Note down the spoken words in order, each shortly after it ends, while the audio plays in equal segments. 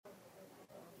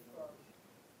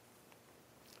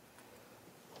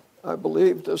I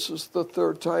believe this is the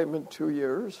third time in 2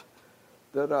 years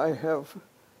that I have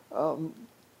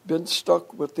been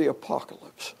stuck with the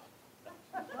apocalypse.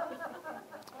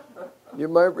 You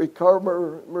might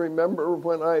remember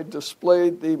when I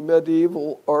displayed the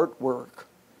medieval artwork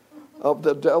of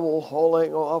the devil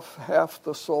hauling off half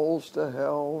the souls to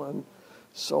hell and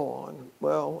so on.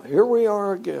 Well, here we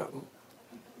are again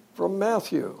from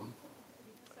Matthew.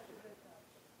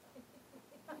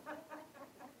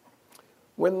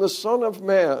 When the Son of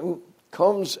Man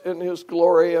comes in his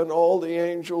glory and all the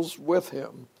angels with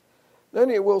him, then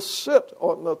he will sit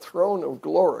on the throne of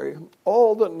glory.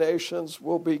 All the nations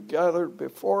will be gathered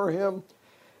before him,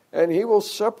 and he will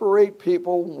separate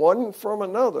people one from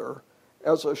another,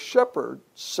 as a shepherd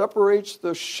separates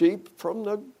the sheep from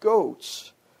the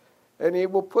goats. And he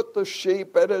will put the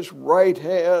sheep at his right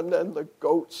hand and the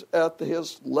goats at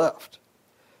his left.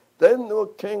 Then the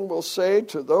king will say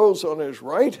to those on his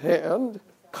right hand,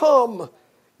 "Come,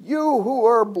 you who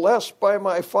are blessed by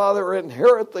my Father,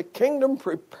 inherit the kingdom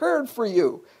prepared for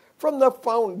you from the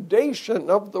foundation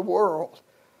of the world.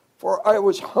 For I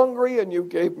was hungry, and you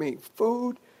gave me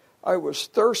food. I was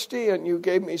thirsty, and you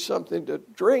gave me something to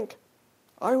drink.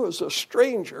 I was a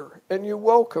stranger, and you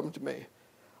welcomed me.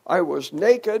 I was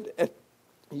naked, and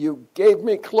you gave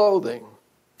me clothing.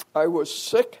 I was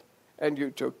sick, and you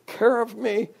took care of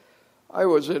me. I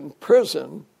was in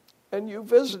prison, and you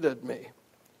visited me."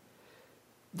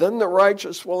 Then the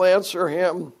righteous will answer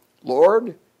him,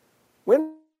 "Lord,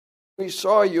 when we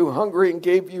saw you hungry and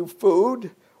gave you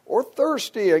food, or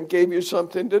thirsty and gave you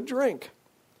something to drink?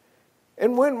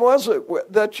 And when was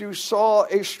it that you saw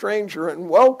a stranger and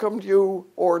welcomed you,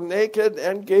 or naked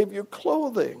and gave you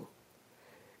clothing?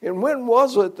 And when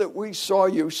was it that we saw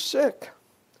you sick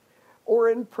or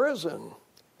in prison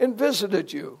and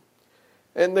visited you?"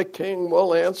 And the king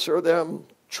will answer them,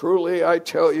 "Truly I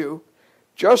tell you,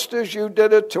 just as you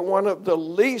did it to one of the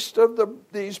least of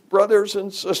these brothers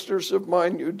and sisters of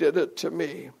mine, you did it to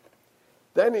me."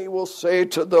 Then he will say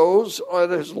to those on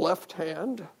his left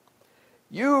hand,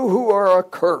 "You who are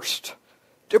accursed,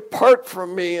 depart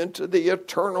from me into the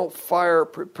eternal fire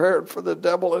prepared for the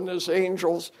devil and his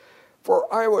angels.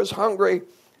 For I was hungry,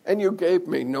 and you gave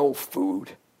me no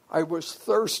food. I was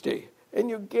thirsty, and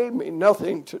you gave me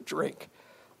nothing to drink.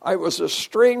 I was a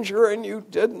stranger, and you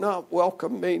did not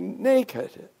welcome me,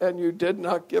 naked, and you did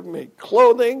not give me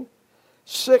clothing,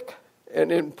 sick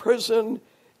and in prison,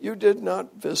 you did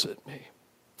not visit me."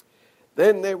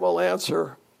 Then they will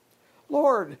answer,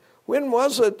 "Lord, when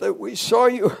was it that we saw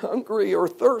you hungry or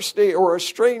thirsty or a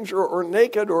stranger or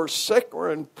naked or sick or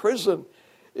in prison?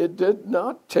 It did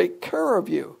not take care of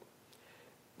you."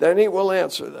 Then he will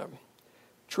answer them,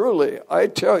 "Truly, I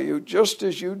tell you, just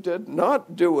as you did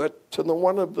not do it to the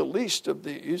one of the least of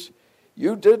these,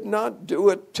 you did not do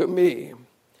it to me.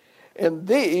 And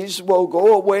these will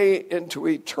go away into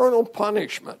eternal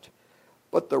punishment,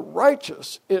 but the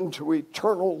righteous into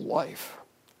eternal life."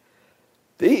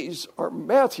 These are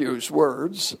Matthew's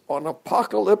words on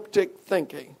apocalyptic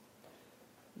thinking.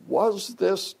 Was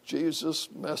this Jesus'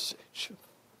 message?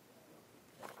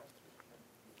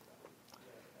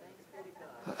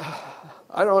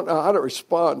 I don't know how to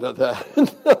respond to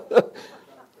that.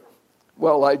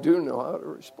 Well, I do know how to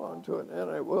respond to it, and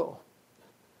I will.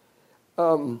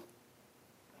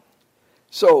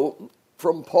 So,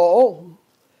 from Paul,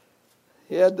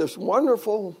 he had this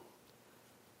wonderful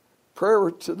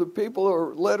prayer to the people,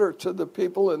 or letter to the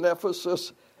people in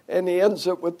Ephesus, and he ends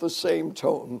it with the same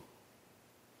tone.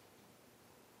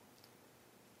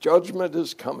 Judgment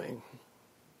is coming.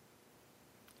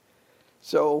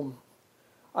 So,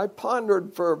 I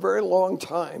pondered for a very long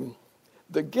time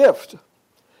the gift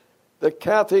that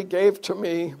Kathy gave to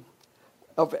me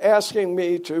of asking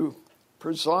me to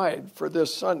preside for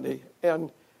this Sunday.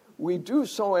 And we do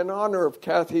so in honor of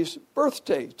Kathy's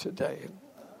birthday today.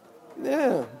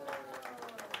 Yeah.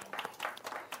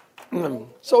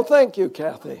 So thank you,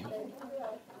 Kathy.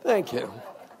 Thank you.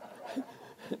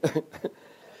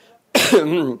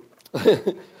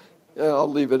 I'll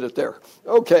leave it at there.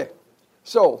 Okay.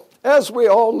 So, as we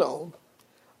all know,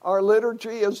 our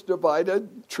liturgy is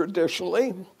divided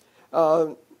traditionally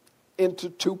into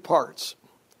two parts.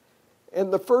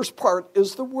 And the first part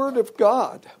is the Word of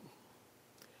God.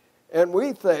 And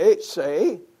we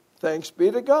say, "Thanks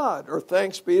be to God," or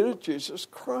 "Thanks be to Jesus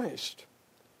Christ."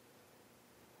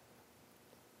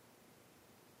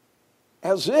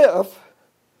 As if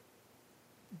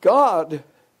God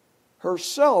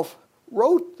herself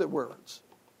wrote the words.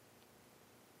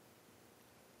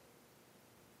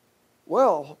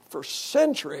 Well, for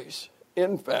centuries,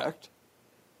 in fact,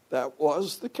 that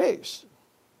was the case.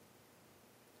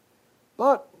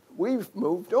 But we've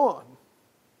moved on.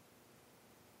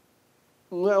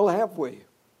 Well, have we?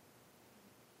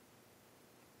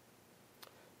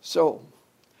 So,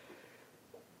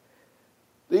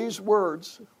 these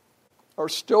words are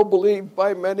still believed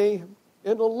by many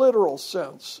in a literal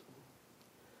sense.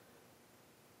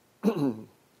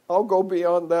 I'll go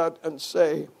beyond that and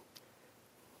say,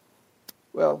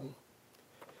 well,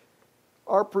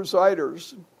 our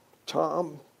presiders,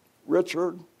 Tom,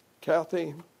 Richard,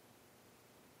 Kathy,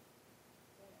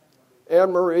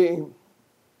 Anne-Marie,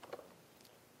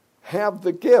 have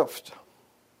the gift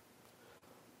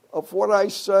of what I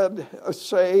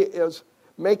say is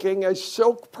making a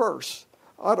silk purse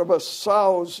out of a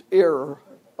sow's ear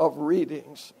of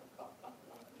readings.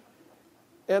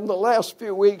 And the last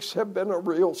few weeks have been a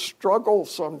real struggle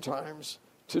sometimes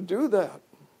to do that.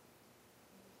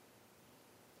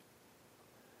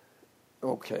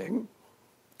 Okay.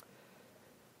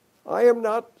 I am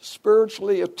not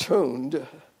spiritually attuned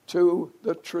to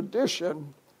the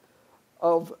tradition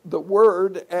of the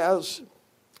Word as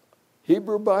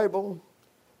Hebrew Bible,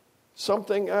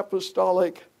 something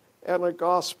apostolic, and a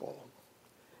gospel.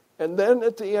 And then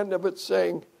at the end of it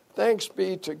saying, thanks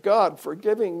be to God for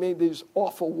giving me these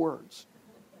awful words.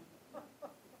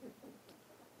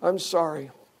 I'm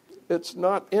sorry. It's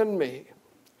not in me.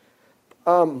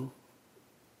 Long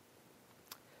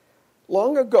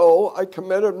ago, I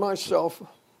committed myself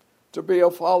to be a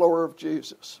follower of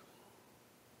Jesus.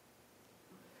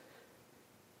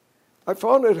 I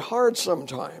found it hard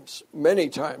sometimes, many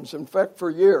times, in fact for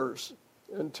years,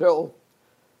 until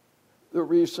the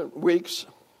recent weeks,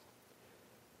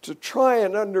 to try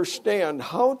and understand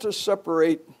how to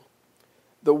separate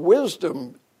the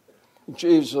wisdom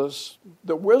Jesus,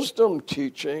 the wisdom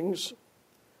teachings,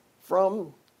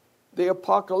 from the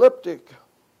apocalyptic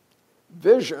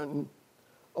vision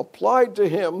applied to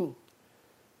him,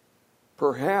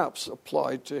 perhaps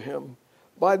applied to him,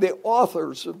 by the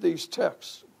authors of these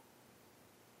texts.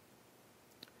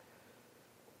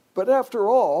 But after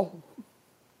all,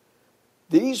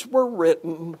 these were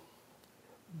written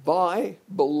by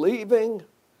believing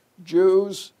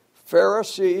Jews,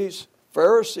 Pharisees.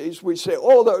 Pharisees, we say,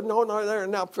 oh, no, they're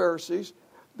not Pharisees.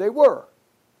 They were.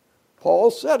 Paul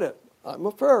said it. I'm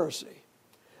a Pharisee.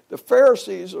 The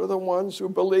Pharisees are the ones who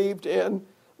believed in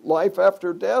life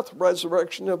after death,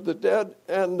 resurrection of the dead,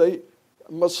 and the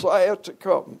Messiah to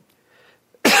come.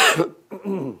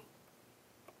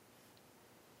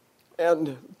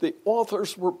 And the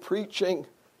authors were preaching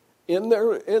in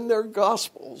their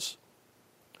Gospels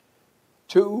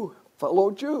to fellow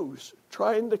Jews,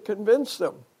 trying to convince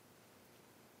them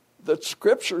that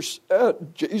Scripture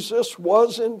said Jesus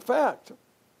was, in fact,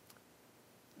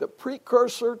 the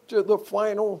precursor to the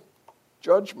final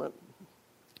judgment.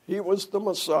 He was the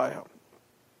Messiah.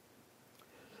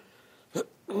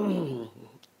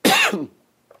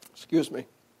 Excuse me.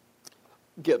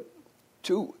 Get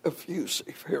too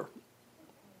effusive here.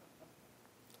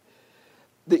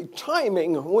 The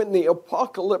timing when the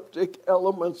apocalyptic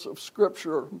elements of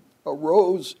Scripture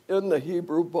arose in the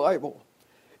Hebrew Bible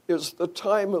is the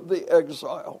time of the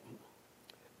exile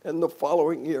and the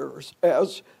following years,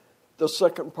 as the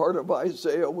second part of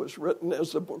Isaiah was written,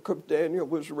 as the book of Daniel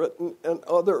was written, and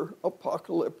other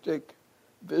apocalyptic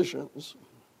visions.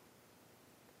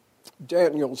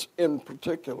 Daniel's in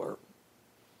particular.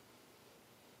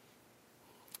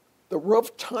 The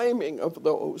rough timing of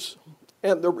those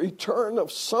and the return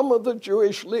of some of the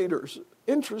Jewish leaders,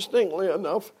 interestingly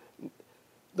enough,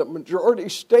 the majority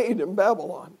stayed in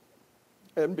Babylon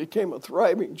and became a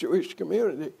thriving Jewish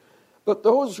community. But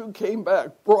those who came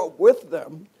back brought with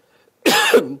them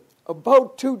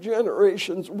about 2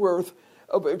 generations worth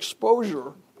of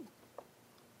exposure.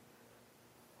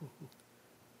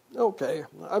 Okay,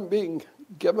 I'm being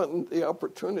given the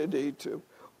opportunity to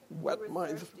wet my...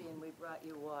 You were thirsty and we brought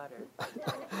you water.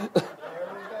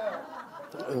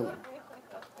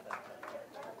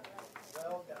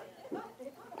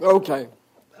 Okay.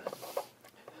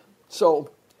 So,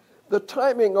 the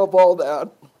timing of all that,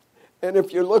 and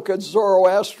if you look at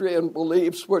Zoroastrian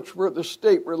beliefs, which were the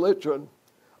state religion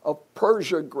of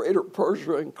Persia, Greater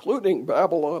Persia, including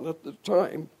Babylon at the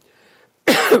time,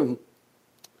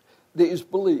 these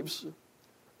beliefs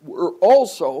were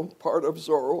also part of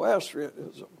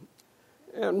Zoroastrianism.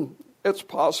 And it's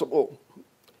possible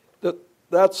that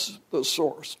that's the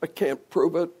source. I can't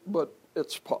prove it, but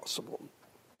it's possible.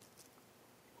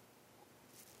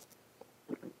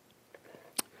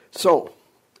 So,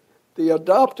 the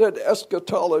adopted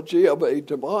eschatology of a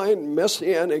divine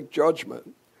messianic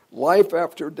judgment, life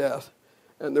after death,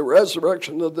 and the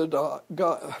resurrection of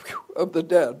the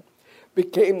dead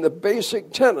became the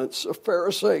basic tenets of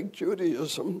Pharisaic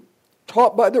Judaism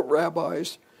taught by the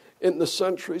rabbis in the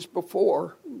centuries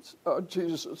before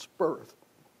Jesus' birth.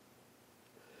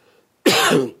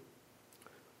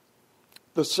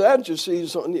 The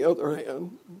Sadducees, on the other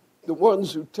hand, the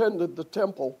ones who tended the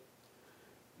temple,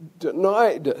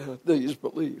 denied these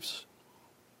beliefs.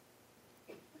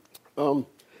 That's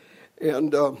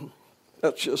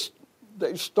just,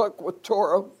 they stuck with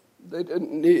Torah. They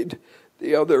didn't need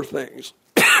the other things.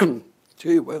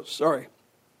 Gee whiz, sorry.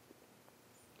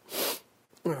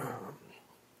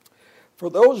 For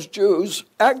those Jews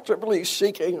actively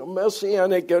seeking a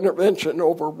messianic intervention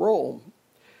over Rome,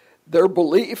 their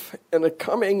belief in a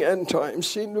coming end time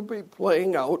seemed to be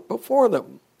playing out before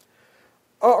them.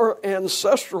 Our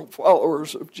ancestral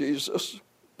followers of Jesus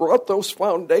brought those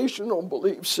foundational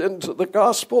beliefs into the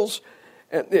Gospels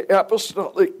and the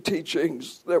apostolic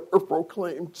teachings that were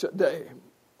proclaimed today.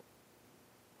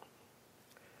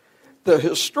 The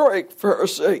historic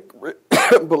Pharisaic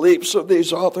beliefs of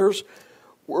these authors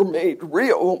were made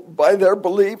real by their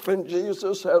belief in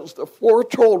Jesus as the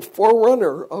foretold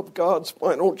forerunner of God's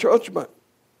final judgment.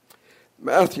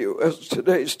 Matthew, as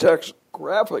today's text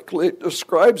graphically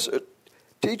describes it,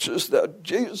 teaches that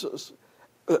Jesus,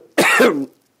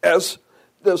 as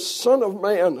the Son of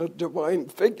Man, a divine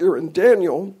figure in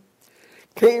Daniel,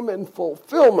 came in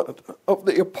fulfillment of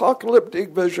the apocalyptic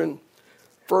vision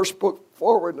first put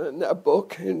forward in that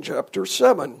book in chapter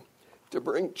 7 to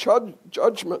bring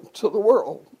judgment to the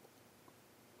world.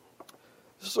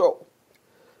 So,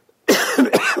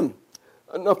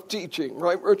 enough teaching,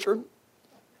 right, Richard?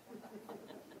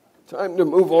 Time to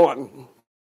move on.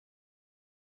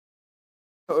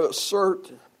 I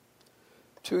assert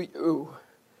to you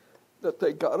that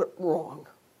they got it wrong.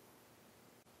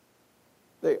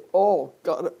 They all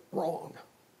got it wrong.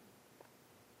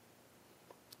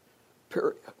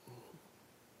 Period.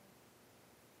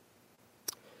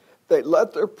 They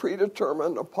let their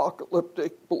predetermined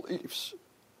apocalyptic beliefs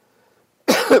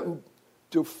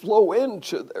to flow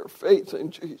into their faith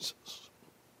in Jesus.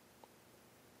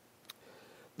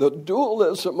 The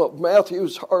dualism of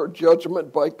Matthew's hard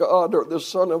judgment by God or the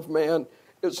Son of Man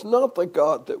is not the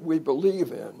God that we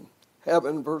believe in.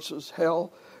 Heaven versus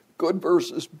hell, good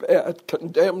versus bad,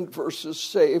 condemned versus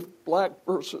saved, black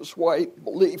versus white,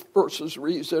 belief versus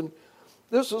reason.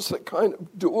 This is the kind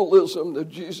of dualism that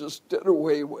Jesus did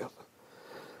away with.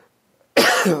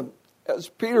 As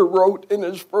Peter wrote in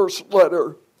his first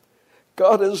letter,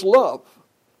 God is love,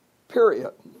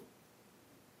 period.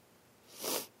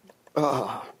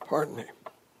 Pardon me.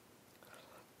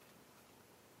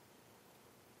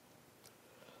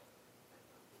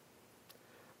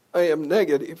 I am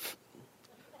negative,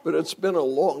 but it's been a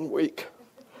long week.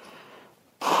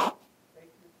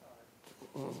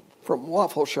 From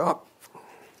Waffle Shop.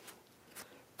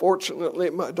 Fortunately,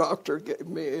 my doctor gave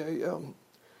me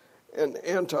an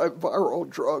antiviral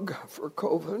drug for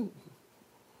COVID,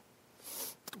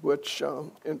 which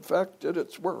in fact did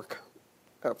its work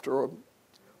after a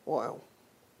while.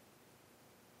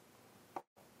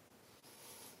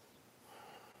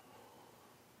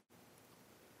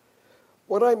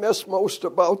 What I miss most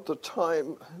about the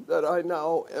time that I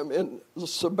now am in the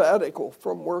sabbatical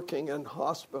from working in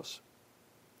hospice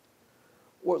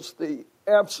was the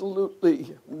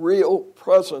absolutely real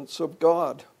presence of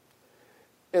God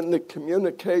in the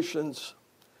communications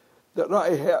that I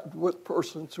had with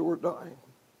persons who were dying.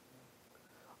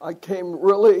 I came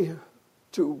really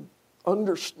to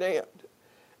understand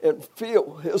and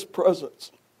feel his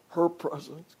presence, her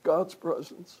presence, God's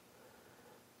presence,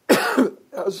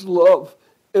 as love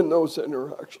in those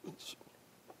interactions.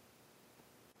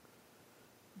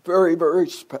 Very, very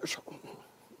special.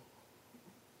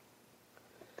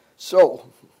 So,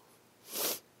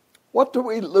 what do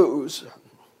we lose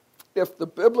if the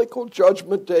biblical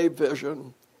Judgment Day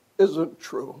vision isn't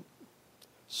true?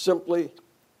 Simply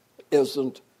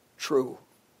isn't true.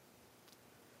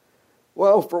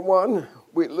 Well, for one,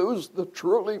 we lose the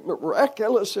truly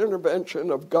miraculous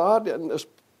intervention of God in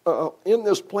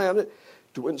this planet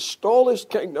to install his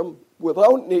kingdom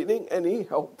without needing any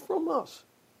help from us.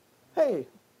 Hey,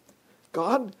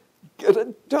 God, get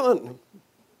it done.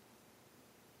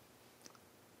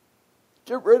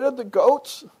 Get rid of the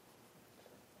goats.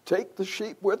 Take the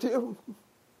sheep with you.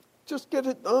 Just get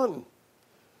it done.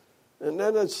 And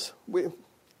then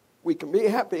we can be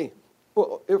happy,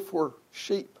 well, if we're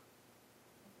sheep.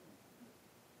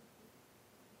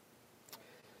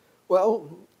 Well,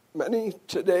 many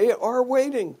today are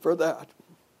waiting for that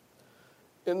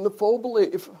in the full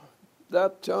belief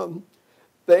that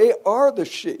they are the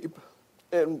sheep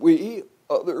and we,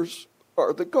 others,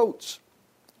 are the goats.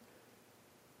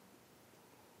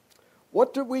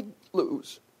 What do we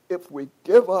lose if we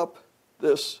give up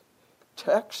this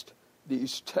text,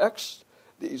 these texts,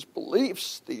 these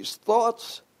beliefs, these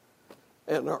thoughts,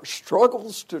 and our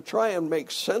struggles to try and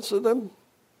make sense of them?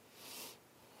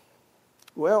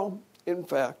 Well, in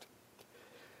fact,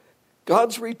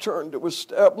 God's return to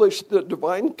establish the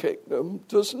divine kingdom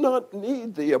does not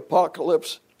need the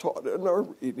apocalypse taught in our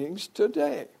readings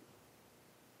today.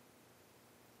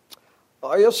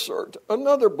 I assert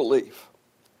another belief.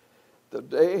 The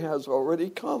day has already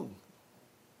come.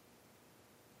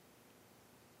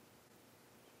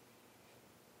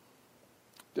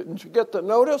 Didn't you get the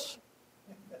notice?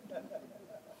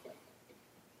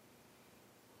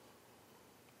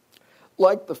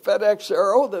 Like the FedEx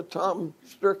arrow that Tom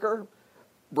Stricker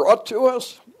brought to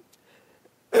us,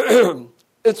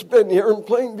 it's been here in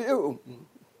plain view.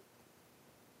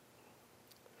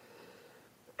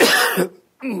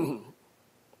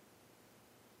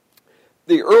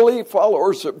 The early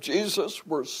followers of Jesus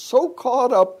were so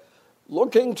caught up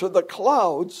looking to the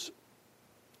clouds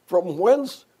from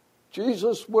whence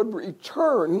Jesus would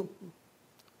return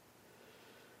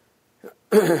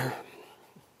that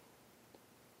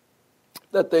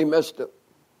they missed it.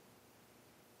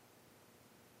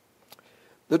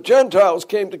 The Gentiles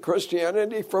came to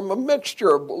Christianity from a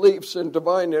mixture of beliefs in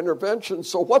divine intervention.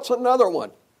 So what's another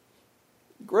one?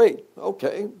 Great,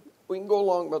 okay, we can go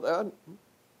along with that.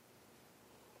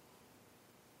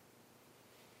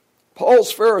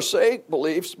 Paul's Pharisaic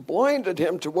beliefs blinded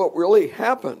him to what really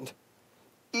happened,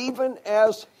 even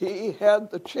as he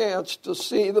had the chance to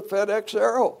see the FedEx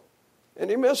arrow, and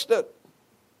he missed it.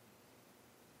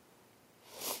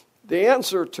 The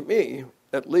answer to me,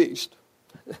 at least,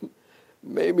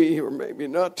 maybe or maybe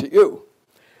not to you,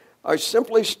 I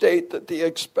simply state that the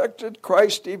expected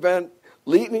Christ event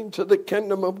leading to the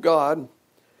kingdom of God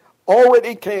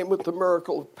already came with the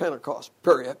miracle of Pentecost,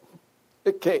 period.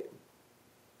 It came.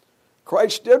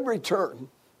 Christ did return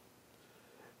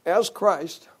as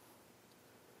Christ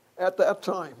at that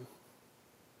time,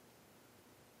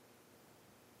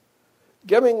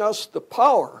 giving us the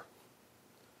power,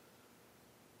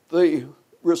 the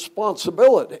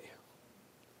responsibility,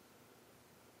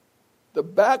 the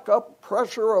backup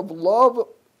pressure of love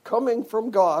coming from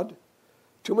God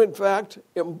to, in fact,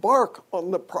 embark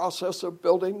on the process of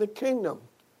building the kingdom.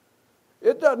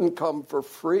 It doesn't come for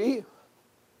free.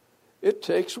 It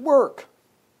takes work.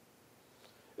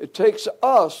 It takes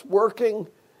us working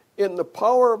in the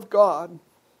power of God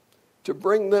to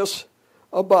bring this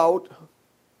about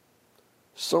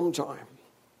sometime.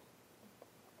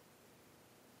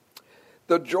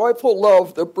 The joyful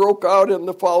love that broke out in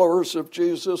the followers of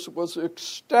Jesus was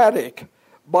ecstatic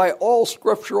by all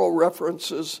scriptural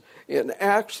references in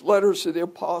Acts, letters of the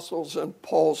apostles, and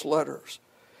Paul's letters.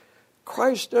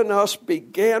 Christ in us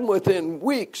began within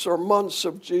weeks or months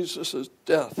of Jesus'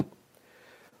 death.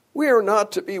 We are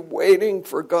not to be waiting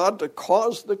for God to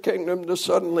cause the kingdom to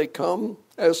suddenly come.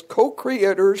 As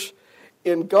co-creators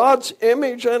in God's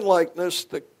image and likeness,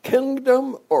 the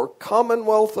kingdom or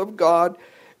commonwealth of God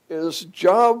is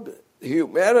job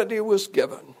humanity was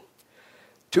given.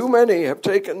 Too many have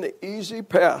taken the easy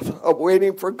path of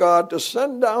waiting for God to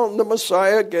send down the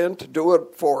Messiah again to do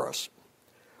it for us.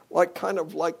 Kind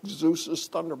of like Zeus's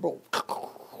thunderbolt.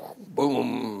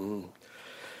 Boom.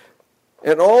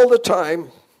 And all the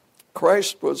time,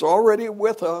 Christ was already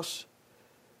with us,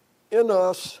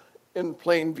 in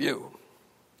plain view.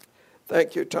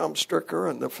 Thank you, Tom Stricker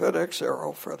and the FedEx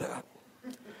arrow for that.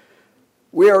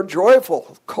 We are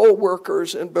joyful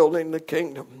co-workers in building the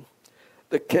kingdom,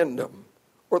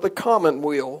 or the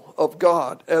commonweal of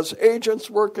God, as agents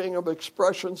working of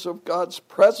expressions of God's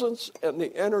presence and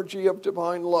the energy of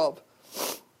divine love.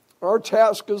 Our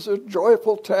task is a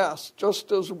joyful task,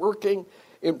 just as working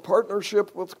in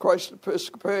partnership with Christ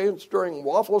Episcopalians during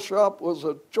Waffle Shop was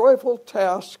a joyful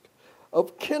task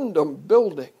of kingdom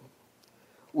building.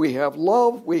 We have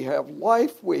love, we have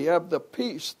life, we have the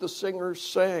peace the singers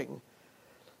sang.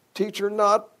 Teacher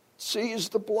Knott sees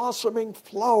the blossoming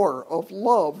flower of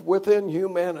love within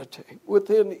humanity,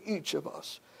 within each of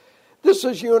us. This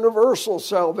is universal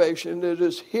salvation. It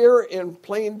is here in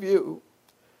plain view.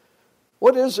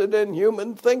 What is it in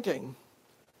human thinking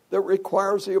that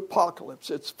requires the apocalypse?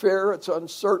 It's fear, it's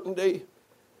uncertainty,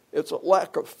 it's a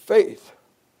lack of faith.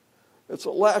 It's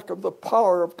a lack of the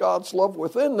power of God's love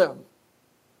within them.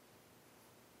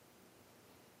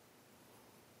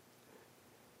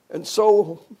 And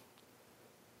so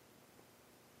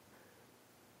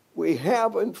we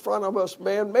have in front of us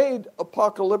man-made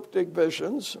apocalyptic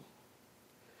visions,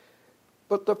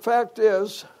 but the fact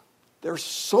is there's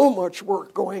so much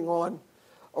work going on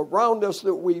around us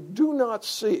that we do not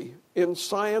see in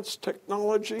science,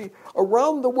 technology,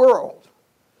 around the world.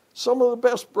 Some of the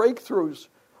best breakthroughs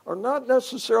are not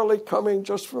necessarily coming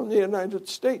just from the United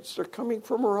States. They're coming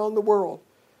from around the world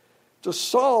to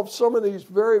solve some of these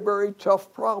very, very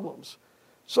tough problems.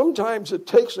 Sometimes it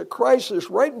takes a crisis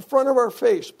right in front of our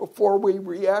face before we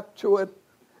react to it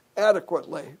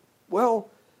adequately. Well,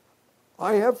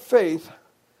 I have faith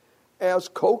as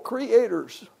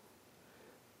co-creators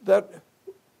that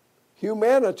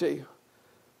humanity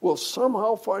will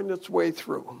somehow find its way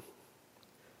through.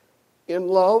 In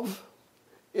love,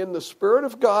 in the Spirit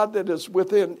of God that is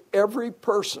within every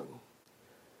person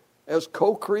as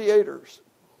co-creators.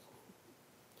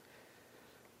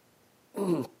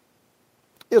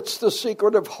 It's the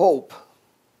secret of hope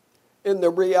in the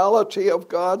reality of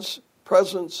God's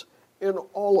presence in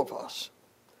all of us.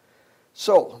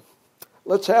 So,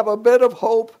 let's have a bit of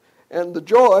hope and the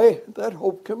joy that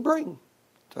hope can bring.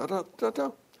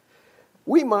 Ta-da-ta-ta.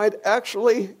 We might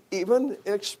actually even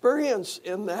experience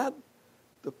in that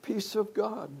the peace of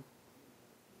God.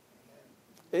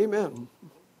 Amen.